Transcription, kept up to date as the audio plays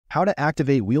How to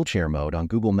activate wheelchair mode on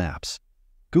Google Maps.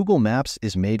 Google Maps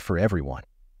is made for everyone.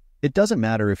 It doesn't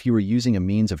matter if you are using a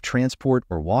means of transport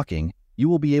or walking, you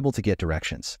will be able to get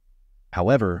directions.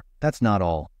 However, that's not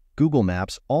all. Google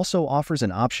Maps also offers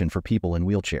an option for people in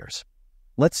wheelchairs.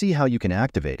 Let's see how you can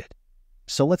activate it.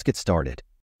 So let's get started.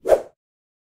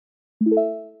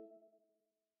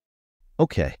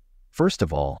 Okay, first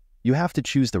of all, you have to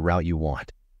choose the route you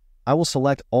want. I will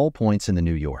select all points in the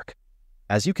New York.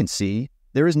 As you can see,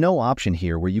 there is no option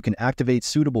here where you can activate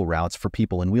suitable routes for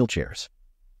people in wheelchairs.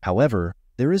 However,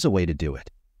 there is a way to do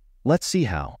it. Let's see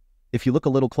how. If you look a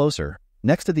little closer,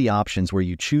 next to the options where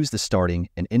you choose the starting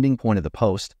and ending point of the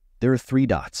post, there are 3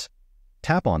 dots.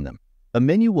 Tap on them. A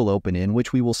menu will open in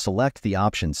which we will select the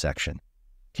options section.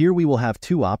 Here we will have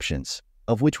 2 options,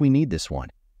 of which we need this one.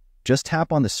 Just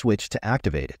tap on the switch to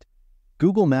activate it.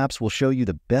 Google Maps will show you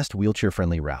the best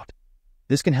wheelchair-friendly route.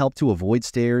 This can help to avoid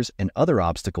stairs and other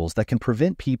obstacles that can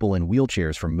prevent people in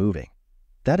wheelchairs from moving.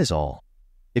 That is all.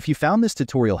 If you found this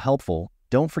tutorial helpful,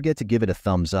 don't forget to give it a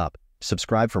thumbs up,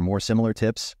 subscribe for more similar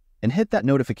tips, and hit that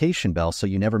notification bell so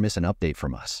you never miss an update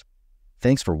from us.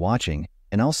 Thanks for watching,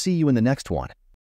 and I'll see you in the next one.